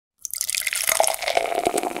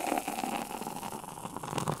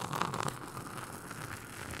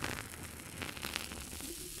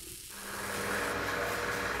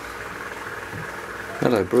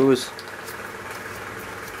Hello brewers.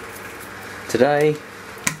 Today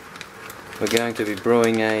we're going to be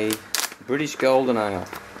brewing a British Golden Ale.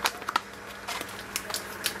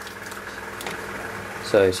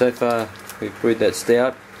 So far we've brewed that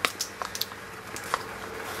stout.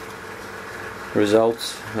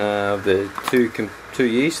 Results of the two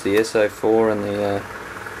yeasts, the SO4 and the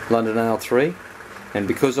London Ale 3, and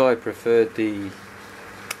because I preferred the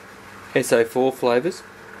SO4 flavours,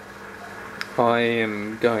 I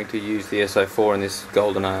am going to use the SO4 in this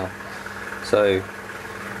Golden Ale. So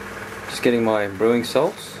just getting my brewing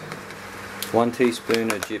salts, 1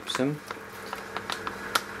 teaspoon of gypsum,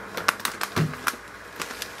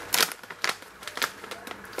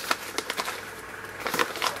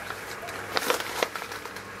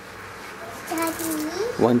 Daddy.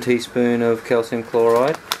 1 teaspoon of calcium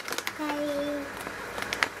chloride. Daddy.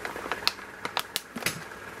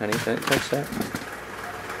 Honey, don't touch that.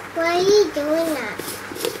 Why are you doing that?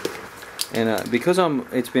 And because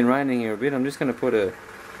it's been raining here a bit, I'm just going to put a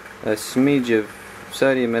smidge of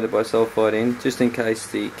sodium metabisulfite in, just in case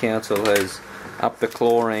the council has upped the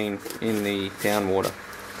chlorine in the town water.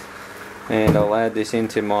 And I'll add this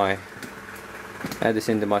into my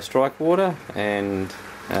strike water, and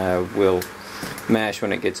we'll mash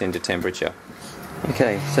when it gets into temperature.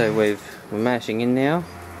 Okay, so we're mashing in now.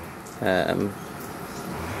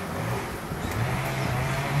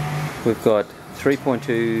 We've got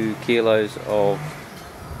 3.2 kilos of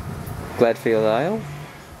Gladfield Ale,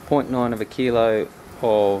 0.9 of a kilo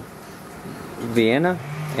of Vienna,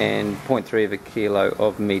 and 0.3 of a kilo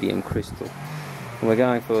of medium crystal. And we're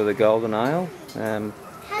going for the Golden Ale, and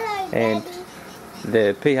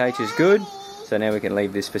the pH is good, so now we can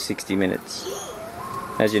leave this for 60 minutes.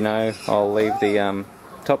 As you know, I'll leave the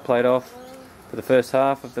top plate off for the first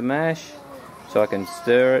half of the mash, so I can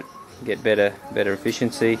stir it, get better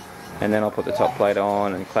efficiency, and then I'll put the top plate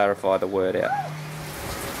on and clarify the wort out.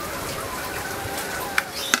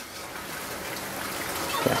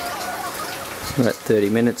 Okay. We're at 30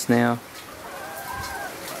 minutes now.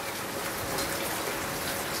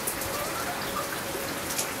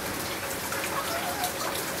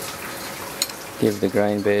 Give the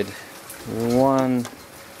grain bed one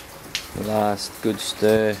last good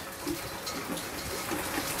stir.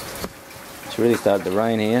 It's really started to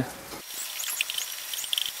rain here.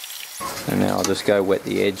 And now I'll just go wet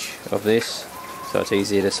the edge of this so it's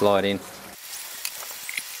easier to slide in.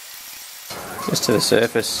 Just to the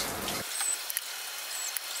surface.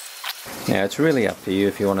 Now it's really up to you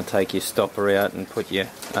if you want to take your stopper out and put your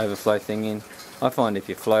overflow thing in. I find if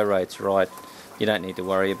your flow rate's right, you don't need to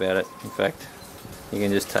worry about it. In fact, you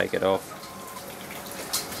can just take it off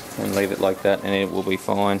and leave it like that and it will be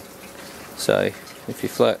fine. So if you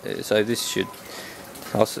this should,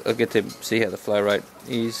 I'll get to see how the flow rate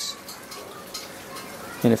is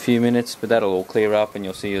in a few minutes, but that'll all clear up and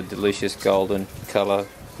you'll see a delicious golden colour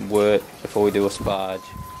wort before we do a sparge.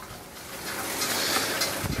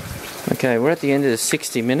 Okay, we're at the end of the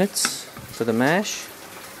 60 minutes for the mash.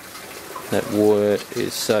 That wort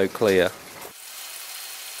is so clear.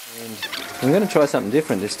 And I'm going to try something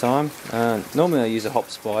different this time. Normally I use a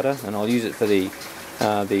hop spider and I'll use it for the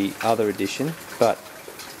other edition, but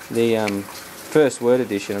the first wort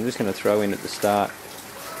edition I'm just going to throw in at the start.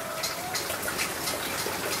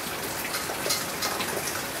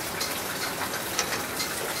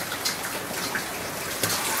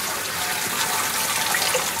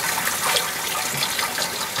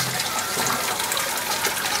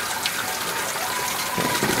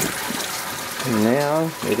 Now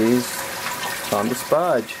it is time to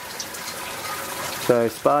sparge. So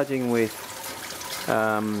sparging with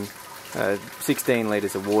 16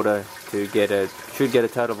 litres of water should get a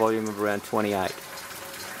total volume of around 28,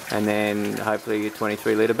 and then hopefully a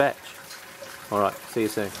 23 litre batch. Alright, see you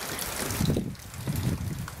soon.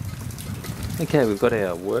 Okay, we've got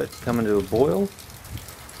our wort coming to a boil.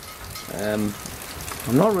 I'm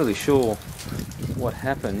not really sure what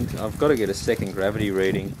happened. I've got to get a second gravity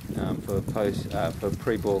reading for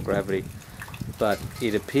pre-boil gravity, but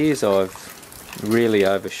it appears I've really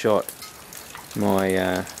overshot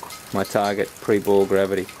my my target pre-boil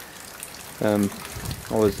gravity. I'm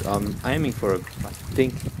aiming for I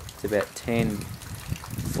think it's about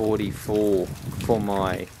 1044 for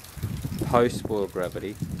my post-boil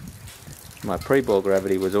gravity. My pre-boil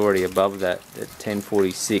gravity was already above that at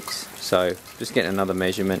 1046, so just getting another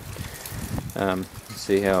measurement.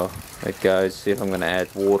 See how it goes, see if I'm going to add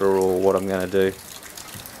water or what I'm going to do.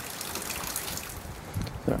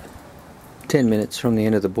 10 minutes from the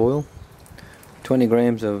end of the boil, 20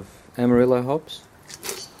 grams of Amarillo hops,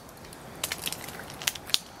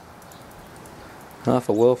 half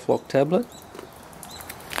a well flocked tablet,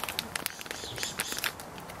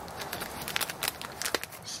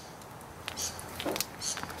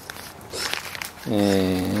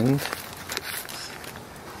 and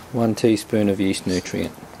 1 teaspoon of yeast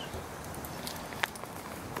nutrient.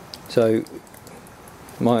 So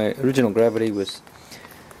my original gravity was,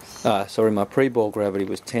 my pre-boil gravity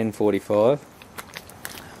was 1045,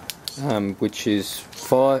 which is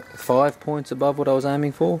five points above what I was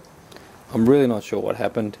aiming for. I'm really not sure what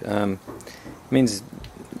happened. It means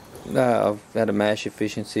I've had a mash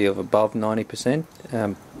efficiency of above 90%,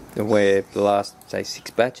 where the last, say,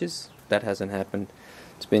 6 batches, that hasn't happened.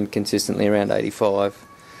 It's been consistently around 85.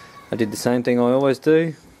 I did the same thing I always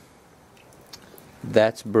do.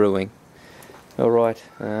 That's brewing. Alright,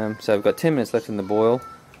 so we've got 10 minutes left in the boil,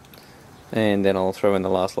 and then I'll throw in the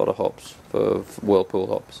last lot of hops for whirlpool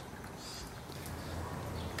hops.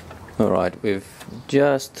 Alright, we've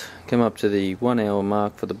just come up to the 1 hour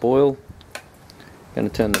mark for the boil. Going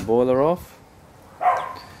to turn the boiler off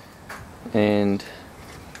and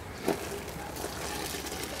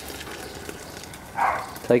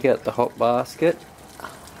take out the hop basket,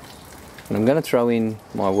 and I'm going to throw in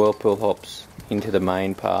my whirlpool hops into the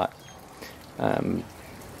main part, and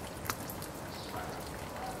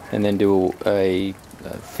then do a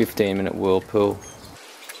 15-minute whirlpool.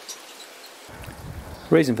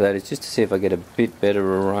 The reason for that is just to see if I get a bit better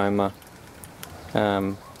aroma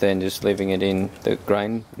than just leaving it in the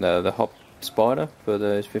grain, the hop spider for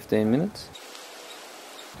those 15 minutes.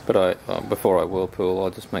 But before I whirlpool, I'll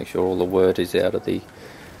just make sure all the wort is out of the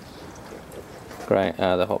grain,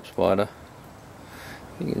 the hop spider.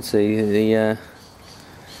 You can see the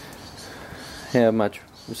how much.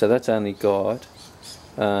 So that's only got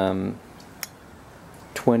 20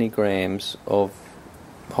 grams of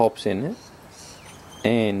hops in it,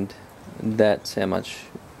 and that's how much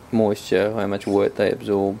moisture, how much wort they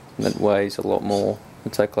absorb. That weighs a lot more.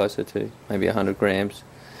 I'd say closer to maybe 100 grams.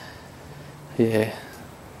 Yeah,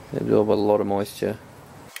 they absorb a lot of moisture.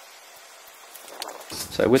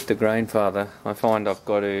 So with the grain father, I find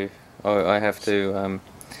I have to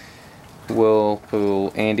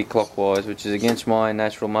whirlpool anti-clockwise, which is against my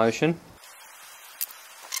natural motion.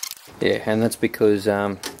 Yeah, and that's because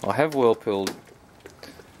I have whirlpooled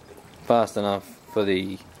fast enough for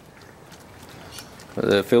the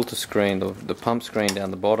filter screen, the pump screen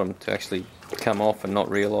down the bottom, to actually come off and not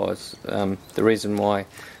realise. The reason why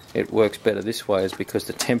it works better this way is because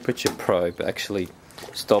the temperature probe actually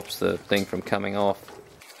stops the thing from coming off.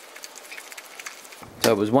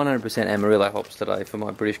 So it was 100% Amarillo hops today for my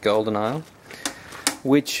British Golden Ale,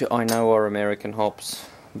 which I know are American hops,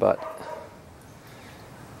 but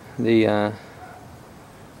the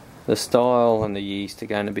style and the yeast are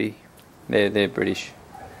going to be, they're British,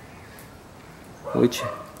 which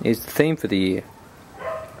is the theme for the year.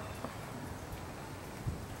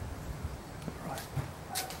 Right.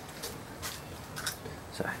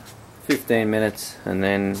 So 15 minutes, and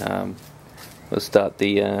then we'll start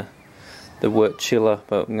the wort chiller,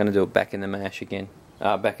 but I'm going to do it back in the mash again,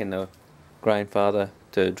 back in the grain father,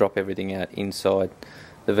 to drop everything out inside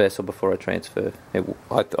the vessel before I transfer.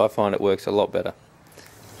 I find it works a lot better.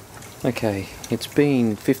 Okay, it's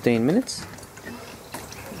been 15 minutes,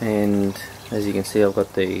 and as you can see, I've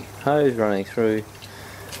got the hose running through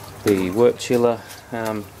the wort chiller,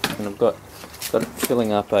 and I've got it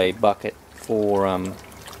filling up a bucket for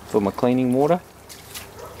my cleaning water.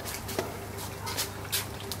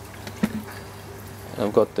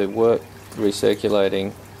 I've got the wort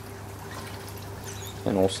recirculating,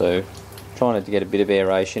 and also trying to get a bit of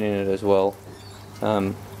aeration in it as well.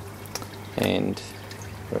 And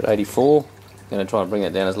we're at 84. Going to try and bring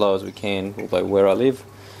it down as low as we can, although where I live,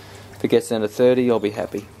 if it gets down to 30, I'll be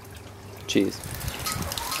happy. Cheers.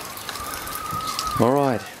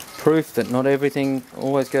 Alright, proof that not everything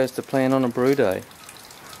always goes to plan on a brew day.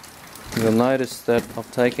 You'll notice that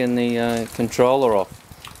I've taken the controller off.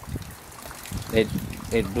 It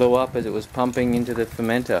blew up as it was pumping into the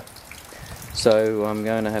fermenter, so I'm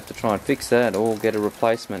going to have to try and fix that or get a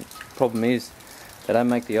replacement. Problem is, they don't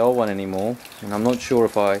make the old one anymore, and I'm not sure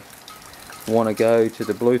if I want to go to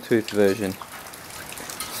the Bluetooth version.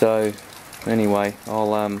 So anyway,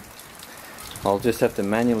 I'll just have to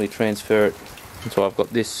manually transfer it. So I've got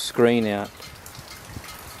this screen out,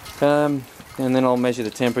 and then I'll measure the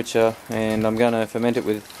temperature, and I'm going to ferment it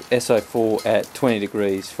with SO4 at 20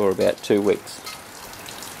 degrees for about 2 weeks.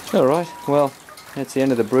 Alright, well, that's the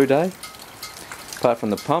end of the brew day. Apart from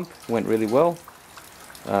the pump, went really well.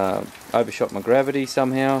 Overshot my gravity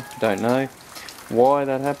somehow, don't know why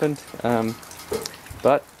that happened,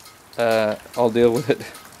 but I'll deal with it.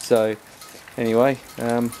 So anyway,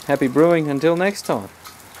 happy brewing until next time.